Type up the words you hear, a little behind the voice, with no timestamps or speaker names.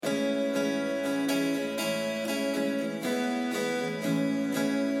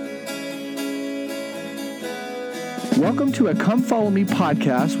Welcome to a Come Follow Me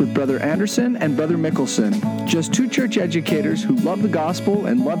podcast with Brother Anderson and Brother Mickelson, just two church educators who love the gospel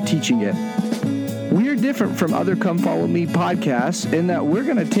and love teaching it. We are different from other Come Follow Me podcasts in that we're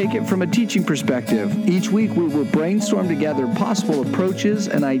going to take it from a teaching perspective. Each week we will brainstorm together possible approaches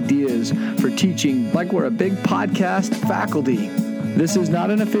and ideas for teaching like we're a big podcast faculty. This is not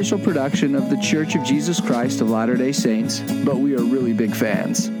an official production of the Church of Jesus Christ of Latter-day Saints, but we are really big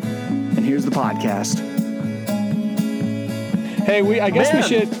fans. And here's the podcast. Hey, I guess we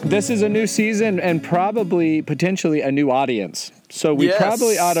should, this is a new season and probably potentially a new audience. So we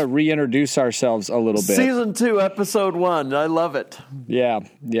probably ought to reintroduce ourselves a little bit. Season 2, Episode 1. I love it. Yeah,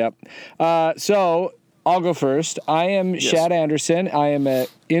 yep. So I'll go first. I am Shad Anderson. I am an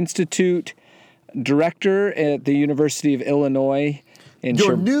Institute Director at the University of Illinois.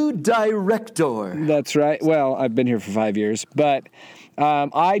 Your new director. That's right. Well, I've been here for 5 years, but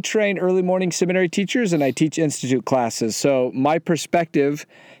I train early morning seminary teachers and I teach institute classes. So my perspective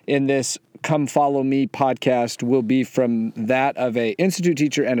in this Come Follow Me podcast will be from that of a institute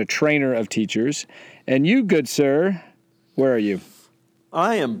teacher and a trainer of teachers. And you, good sir, where are you?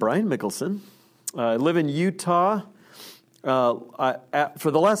 I am Brian Mickelson. I live in Utah.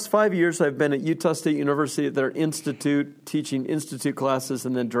 For the last 5 years, I've been at Utah State University at their institute, teaching institute classes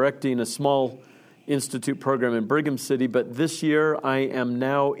and then directing a small institute program in Brigham City. But this year, I am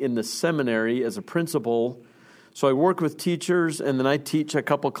now in the seminary as a principal. So I work with teachers, and then I teach a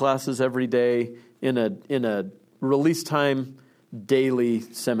couple classes every day in a release time daily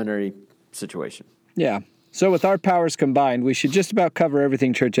seminary situation. Yeah. So with our powers combined, we should just about cover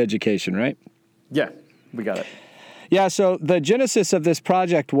everything church education, right? Yeah, we got it. Yeah, so the genesis of this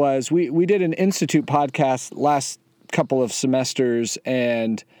project was we did an institute podcast last couple of semesters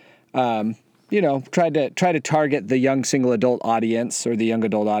and, tried to target the young single adult audience or the young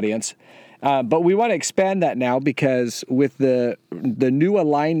adult audience. But we want to expand that now because with the new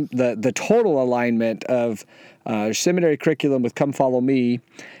the total alignment of seminary curriculum with Come Follow Me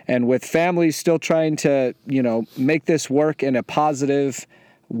and with families still trying to, make this work in a positive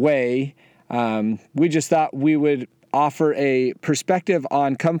way, we just thought we would offer a perspective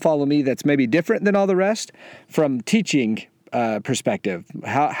on Come Follow Me that's maybe different than all the rest from teaching perspective,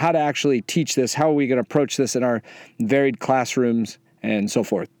 how to actually teach this, how are we going to approach this in our varied classrooms and so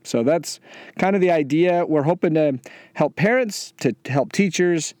forth. So that's kind of the idea. We're hoping to help parents, to help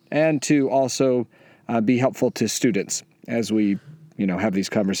teachers, and to also be helpful to students as we, have these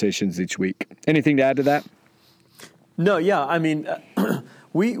conversations each week. Anything to add to that? No, yeah. I mean,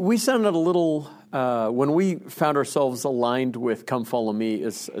 we sounded a little... when we found ourselves aligned with Come Follow Me,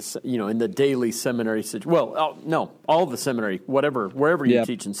 in the daily seminary situation. Well, all the seminary, wherever you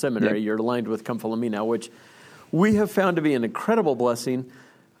teach in seminary, you're aligned with Come Follow Me now, which we have found to be an incredible blessing.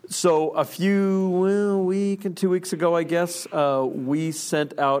 So a week and 2 weeks ago, I guess, we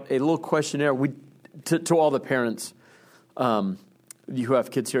sent out a little questionnaire to all the parents who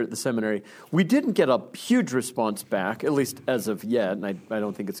have kids here at the seminary. We didn't get a huge response back, at least as of yet, and I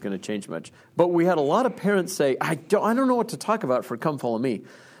don't think it's going to change much. But we had a lot of parents say, I don't know what to talk about for Come Follow Me.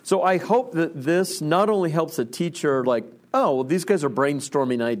 So I hope that this not only helps a teacher these guys are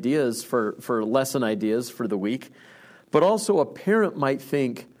brainstorming ideas for lesson ideas for the week, but also a parent might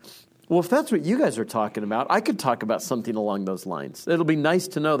think, well, if that's what you guys are talking about, I could talk about something along those lines. It'll be nice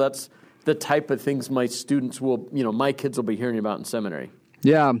to know that's the type of things my students will, my kids will be hearing about in seminary.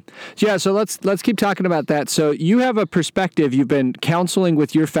 Yeah. So let's keep talking about that. So you have a perspective. You've been counseling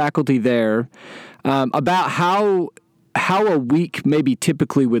with your faculty there about how a week maybe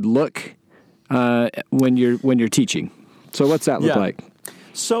typically would look when you're teaching. So what's that look like?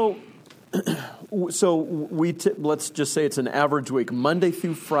 So let's just say it's an average week, Monday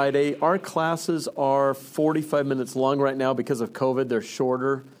through Friday. Our classes are 45 minutes long right now because of COVID. They're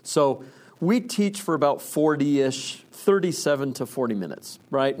shorter. So we teach for about 40-ish, 37 to 40 minutes,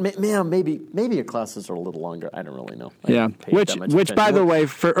 right? Maybe your classes are a little longer. I don't really know. Which by the way,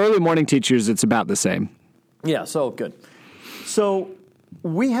 for early morning teachers, it's about the same. Yeah, so good. So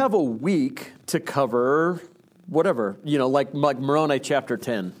we have a week to cover whatever, like Moroni chapter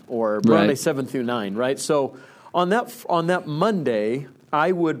 10 or Moroni 7 through 9, right? So on that Monday,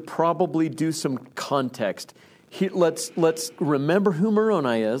 I would probably do some context. Let's remember who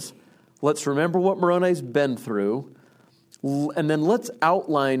Moroni is. Let's remember what Moroni's been through. And then let's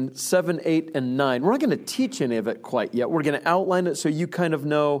outline 7, 8, and 9. We're not going to teach any of it quite yet. We're going to outline it so you kind of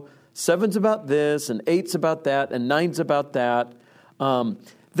know 7's about this, and 8's about that, and 9's about that.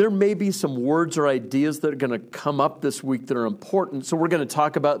 There may be some words or ideas that are going to come up this week that are important, so we're going to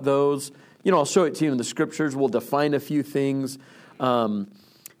talk about those. I'll show it to you in the scriptures. We'll define a few things.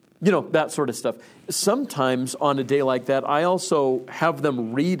 that sort of stuff. Sometimes on a day like that, I also have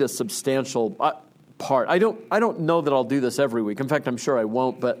them read a substantial part. I don't know that I'll do this every week. In fact, I'm sure I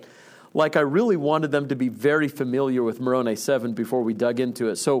won't, but like I really wanted them to be very familiar with Moroni 7 before we dug into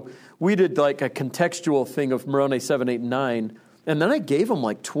it. So we did like a contextual thing of Moroni 7, 8, 9, and then I gave them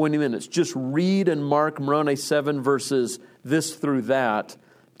like 20 minutes. Just read and mark Moroni 7 verses this through that.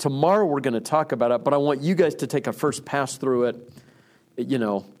 Tomorrow we're going to talk about it, but I want you guys to take a first pass through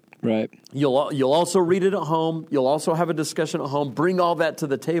it, Right. You'll also read it at home. You'll also have a discussion at home. Bring all that to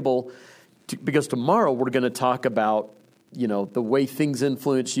the table because tomorrow we're going to talk about, the way things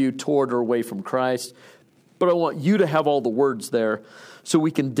influence you toward or away from Christ. But I want you to have all the words there so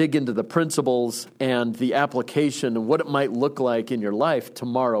we can dig into the principles and the application and what it might look like in your life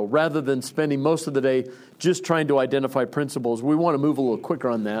tomorrow rather than spending most of the day just trying to identify principles. We want to move a little quicker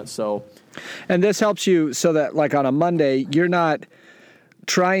on that. And this helps you so that like on a Monday, you're not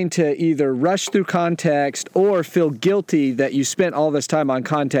trying to either rush through context or feel guilty that you spent all this time on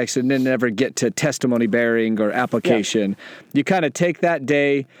context and then never get to testimony bearing or application. Yeah. You kind of take that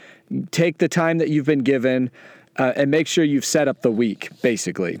day, take the time that you've been given, and make sure you've set up the week,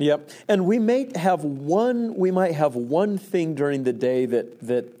 basically. Yep. And we might have one thing during the day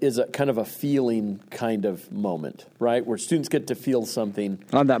that is a kind of a feeling kind of moment, right? Where students get to feel something.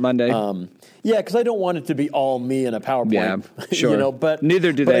 On that Monday? Yeah, because I don't want it to be all me in a PowerPoint. Yeah, sure. But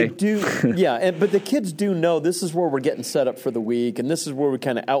neither do they. But the kids do know this is where we're getting set up for the week, and this is where we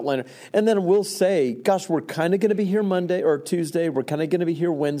kind of outline it. And then we'll say, gosh, we're kind of going to be here Monday or Tuesday. We're kind of going to be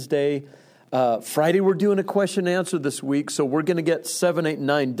here Wednesday. Friday, we're doing a question and answer this week, so we're going to get 7, 8,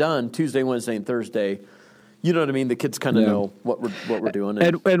 9 done Tuesday, Wednesday, and Thursday. You know what I mean? The kids kind of know what we're doing.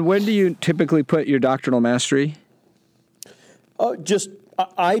 And when do you typically put your doctrinal mastery?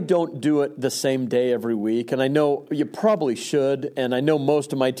 I don't do it the same day every week, and I know you probably should, and I know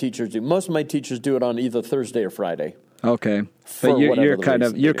most of my teachers do. Most of my teachers do it on either Thursday or Friday. Okay, but you're kind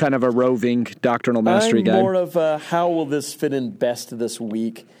of a roving doctrinal mastery guy. I'm more of how will this fit in best this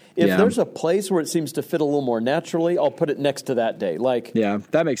week? If there's a place where it seems to fit a little more naturally, I'll put it next to that day. Yeah,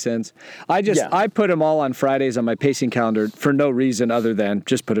 that makes sense. I put them all on Fridays on my pacing calendar for no reason other than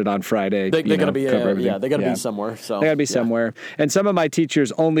just put it on Friday. They got to be they got to be somewhere. So they got to be somewhere. And some of my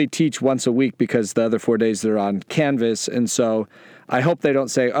teachers only teach once a week because the other 4 days they're on Canvas, and so I hope they don't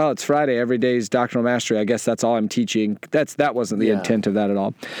say, "Oh, it's Friday. Every day is doctrinal mastery. I guess that's all I'm teaching." That wasn't the intent of that at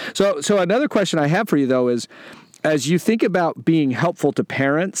all. So another question I have for you though is, as you think about being helpful to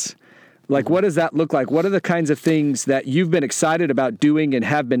parents, like what does that look like? What are the kinds of things that you've been excited about doing and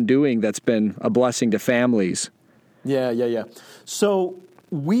have been doing that's been a blessing to families? Yeah. So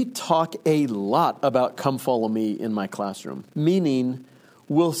we talk a lot about Come Follow Me in my classroom, meaning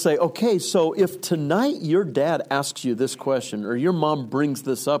we'll say, okay, so if tonight your dad asks you this question or your mom brings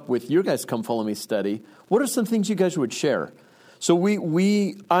this up with your guys' Come Follow Me study, what are some things you guys would share? So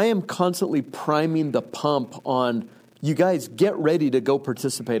I am constantly priming the pump on you guys get ready to go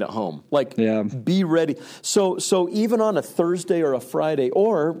participate at home. Be ready. So even on a Thursday or a Friday,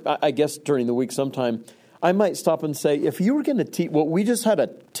 or I guess during the week sometime, I might stop and say, if you were going to teach, we just had a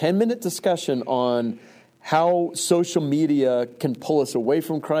 10-minute discussion on how social media can pull us away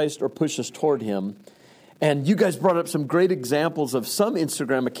from Christ or push us toward Him. And you guys brought up some great examples of some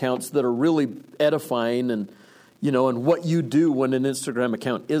Instagram accounts that are really edifying and what you do when an Instagram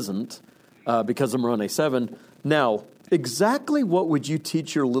account isn't because of Moroni 7. Now, exactly what would you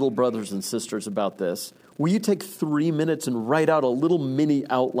teach your little brothers and sisters about this? Will you take 3 minutes and write out a little mini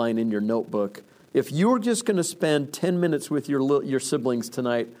outline in your notebook? If you were just going to spend 10 minutes with your siblings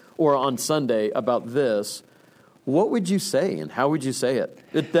tonight or on Sunday about this, what would you say and how would you say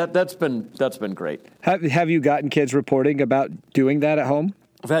it? That's been great. Have you gotten kids reporting about doing that at home?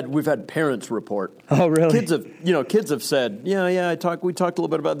 We've had parents report. Oh, really? Kids have said, we talked a little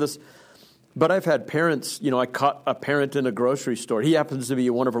bit about this. But I've had parents, I caught a parent in a grocery store. He happens to be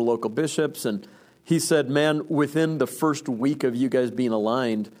one of our local bishops, and he said, man, within the first week of you guys being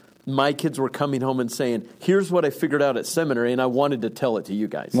aligned, my kids were coming home and saying, here's what I figured out at seminary, and I wanted to tell it to you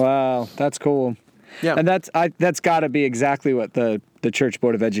guys. Wow, that's cool. Yeah. And that's got to be exactly what the Church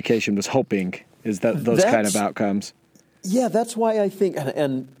Board of Education was hoping, is that those kind of outcomes. Yeah, that's why I think,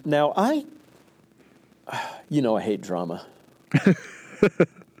 and now I hate drama.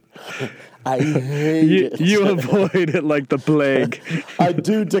 I hate it. You avoid it like the plague. I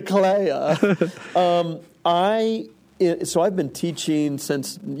do declare. So I've been teaching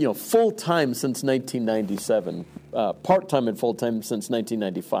since, full-time since 1997, part-time and full-time since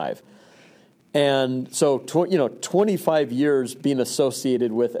 1995. And so, 25 years being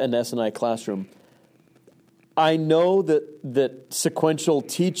associated with an S&I classroom. I know that sequential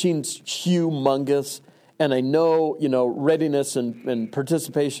teaching's humongous, and I know, readiness and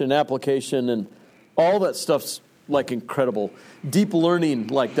participation, application, and all that stuff's like incredible. Deep learning,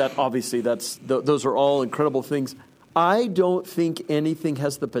 like that, obviously, those are all incredible things. I don't think anything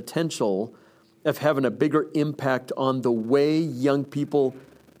has the potential of having a bigger impact on the way young people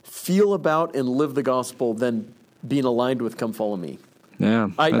feel about and live the gospel than being aligned with Come Follow Me. Yeah,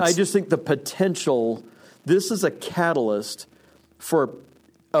 I just think the potential, this is a catalyst for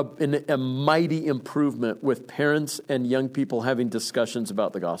a mighty improvement with parents and young people having discussions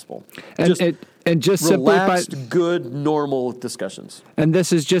about the gospel. And just relaxed, simply good, normal discussions. And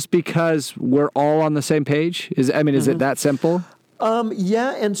this is just because we're all on the same page? Is it that simple?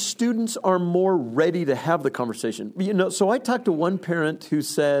 Yeah, and students are more ready to have the conversation. So I talked to one parent who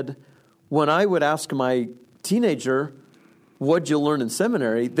said, when I would ask my teenager, what'd you learn in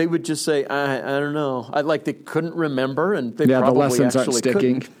seminary? They would just say, I don't know. They couldn't remember, and they probably the lessons aren't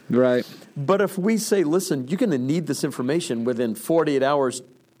sticking. couldn't. Right. But if we say, listen, you're going to need this information within 48 hours,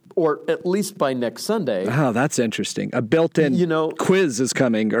 or at least by next Sunday. Oh, that's interesting. A built-in quiz is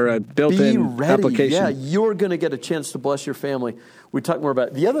coming, or a built-in application. Yeah, you're going to get a chance to bless your family. We talk more about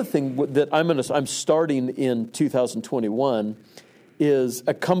it. The other thing that I'm starting in 2021 is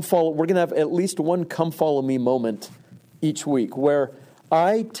we're going to have at least one Come Follow Me moment each week where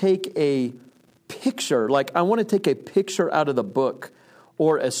I take a picture, I want to take a picture out of the book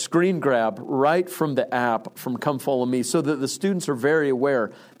or a screen grab right from the app from Come Follow Me so that the students are very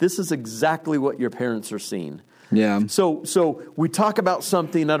aware this is exactly what your parents are seeing. Yeah. So we talk about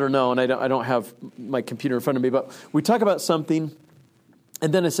something, I don't know, and I don't have my computer in front of me, but we talk about something,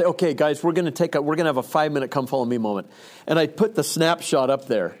 and then I say, okay, guys, we're going to have a 5-minute Come Follow Me moment. And I put the snapshot up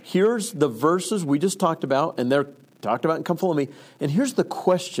there. Here's the verses we just talked about, and they're talked about in Come Follow Me. And here's the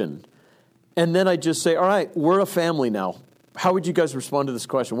question. And then I just say, all right, we're a family now. How would you guys respond to this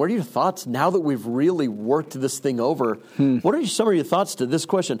question? What are your thoughts now that we've really worked this thing over? What are some of your thoughts to this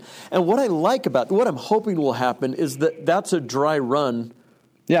question? And what I like what I'm hoping will happen is that's a dry run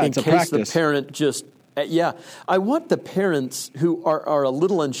in case practice. The parent just... I want the parents who are a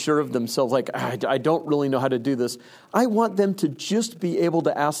little unsure of themselves, I don't really know how to do this. I want them to just be able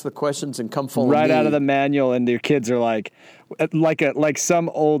to ask the questions and come follow me. Right out of the manual, and their kids are like some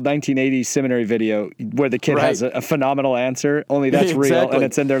old 1980s seminary video where the kid has a phenomenal answer, only that's real, and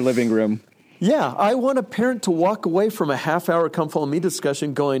it's in their living room. Yeah, I want a parent to walk away from a half-hour Come Follow Me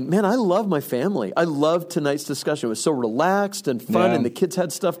discussion going, man, I love my family. I love tonight's discussion. It was so relaxed and fun, and the kids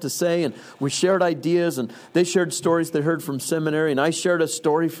had stuff to say, and we shared ideas, and they shared stories they heard from seminary, and I shared a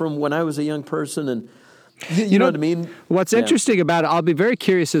story from when I was a young person, and you know what I mean? What's interesting about it, I'll be very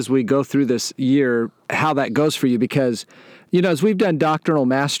curious as we go through this year how that goes for you, because as we've done doctrinal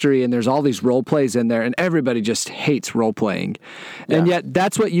mastery and there's all these role plays in there, and everybody just hates role playing. Yeah. And yet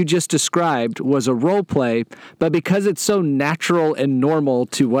that's what you just described was a role play, but because it's so natural and normal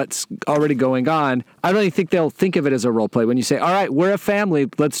to what's already going on, I don't even think they'll think of it as a role play. When you say, all right, we're a family,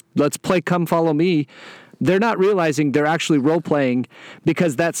 let's play Come Follow Me, they're not realizing they're actually role playing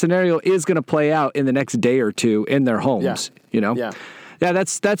because that scenario is going to play out in the next day or two in their homes, Yeah,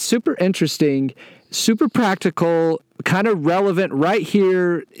 that's super interesting. Super practical, kind of relevant right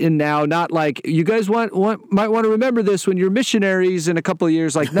here and now, not like you guys might want to remember this when you're missionaries in a couple of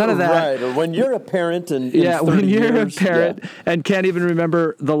years, like none of that. Right, or when you're a parent and when you're a parent and can't even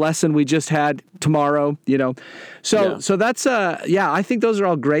remember the lesson we just had tomorrow, So that's, I think those are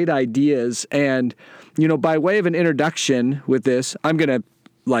all great ideas. And, by way of an introduction with this, I'm going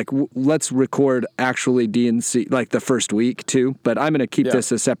to let's record actually D&C the first week too, but I'm going to keep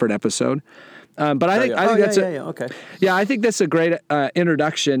this a separate episode. But I think that's I think that's a great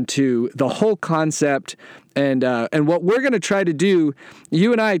introduction to the whole concept and what we're going to try to do.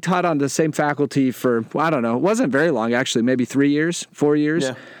 You and I taught on the same faculty for I don't know, it wasn't very long actually, maybe 3 years, 4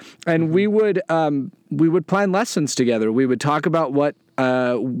 years, and we would plan lessons together. We would talk about what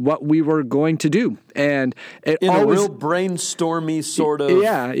we were going to do, and it in always, a real brainstormy sort of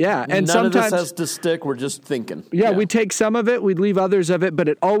and none sometimes of this has to stick. We're just thinking. We'd take some of it, we'd leave others of it, but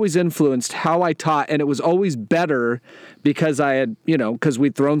it always influenced how I taught, and it was always better because I had because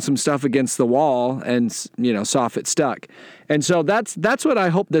we'd thrown some stuff against the wall and saw if it stuck. And so that's what I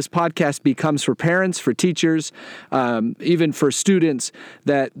hope this podcast becomes for parents, for teachers, even for students,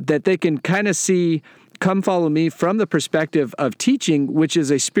 that they can kind of see Come Follow Me from the perspective of teaching, which is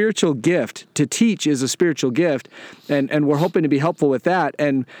a spiritual gift. To teach is a spiritual gift, and we're hoping to be helpful with that.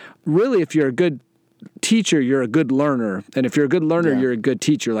 And really, if you're a good teacher, you're a good learner. And if you're a good learner, you're a good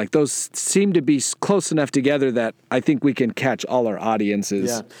teacher. Like those seem to be close enough together that I think we can catch all our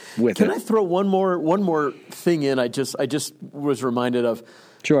audiences with it. Can I throw one more thing in? I just was reminded of.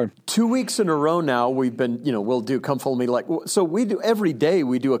 Sure. 2 weeks in a row now, we've been, we'll do Come Follow Me. So we do every day.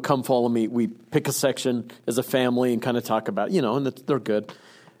 We do a Come Follow Me. We pick a section as a family and kind of talk about, and they're good.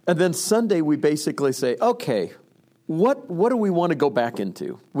 And then Sunday we basically say, okay, what do we want to go back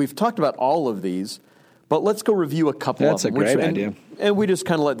into? We've talked about all of these, but let's go review a couple of them. That's a great idea. And we just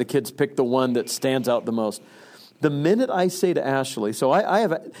kind of let the kids pick the one that stands out the most. The minute I say to Ashley, so I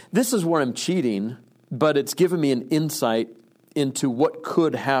have, this is where I'm cheating, but it's given me an insight into what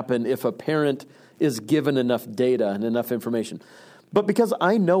could happen if a parent is given enough data and enough information. But because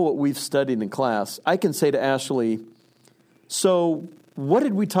I know what we've studied in class, I can say to Ashley, so what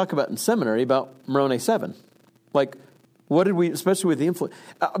did we talk about in seminary about Moroni 7? Like, what did we, especially with the influence?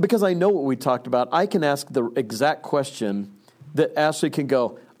 Because I know what we talked about, I can ask the exact question that Ashley can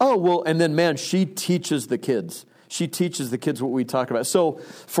go, oh, well, and then, man, she teaches the kids. She teaches the kids what we talked about. So,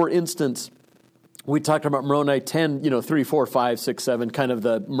 for instance, we talked about Moroni 10, 3, 4, 5, 6, 7, kind of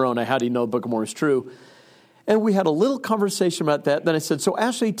the Moroni, how do you know the Book of Mormon is true? And we had a little conversation about that. Then I said, so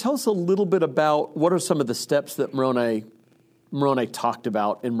Ashley, tell us a little bit about what are some of the steps that Moroni talked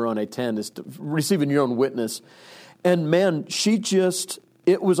about in Moroni 10 is receiving your own witness. And man,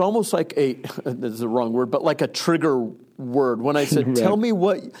 it was almost like this is the wrong word, but like a trigger word. When I said, right. tell me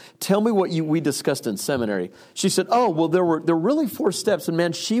what we discussed in seminary. She said, oh, well, there were really 4 steps. And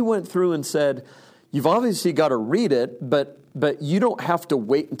man, she went through and said, you've obviously got to read it, but you don't have to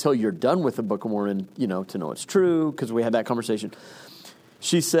wait until you're done with the Book of Mormon, to know it's true, because we had that conversation.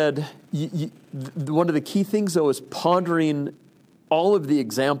 She said, one of the key things, though, is pondering all of the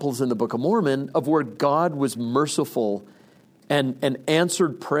examples in the Book of Mormon of where God was merciful and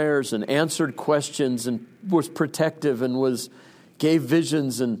answered prayers and answered questions and was protective and gave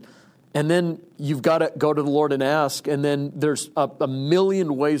visions and then you've got to go to the Lord and ask, and then there's a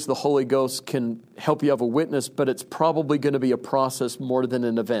million ways the Holy Ghost can help you have a witness, but it's probably going to be a process more than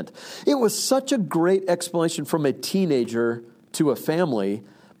an event. It was such a great explanation from a teenager to a family,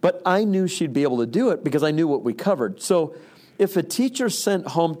 but I knew she'd be able to do it because I knew what we covered. So if a teacher sent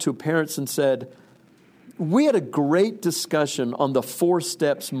home to parents and said, we had a great discussion on the 4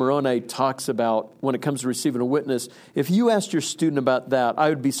 steps Moroni talks about when it comes to receiving a witness. If you asked your student about that, I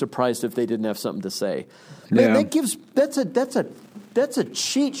would be surprised if they didn't have something to say. Man, that's a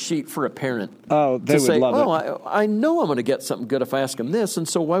cheat sheet for a parent. Oh, they would love it. I know I'm going to get something good if I ask them this, and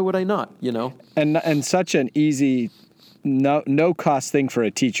so why would I not? And such an easy, no cost thing for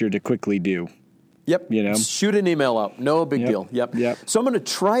a teacher to quickly do. Yep. Shoot an email out. No big deal. Yep. So I'm going to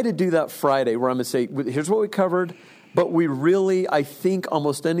try to do that Friday where I'm going to say, here's what we covered, but I think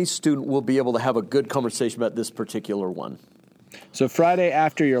almost any student will be able to have a good conversation about this particular one. So Friday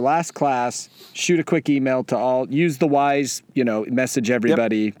after your last class, shoot a quick email to all, use the WISE, message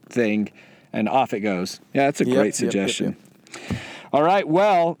everybody thing, and off it goes. Yeah, that's a great suggestion. Yep. All right,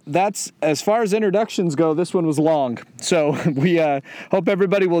 well, that's as far as introductions go. This one was long, so we hope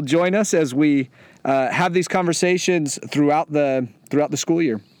everybody will join us as we have these conversations throughout the school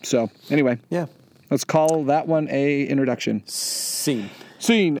year. So anyway, let's call that one a introduction. Scene.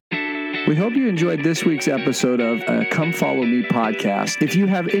 We hope you enjoyed this week's episode of Come Follow Me podcast. If you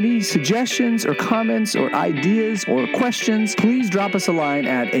have any suggestions or comments or ideas or questions, please drop us a line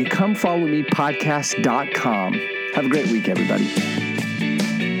at comefollowmepodcast.com. Have a great week, everybody.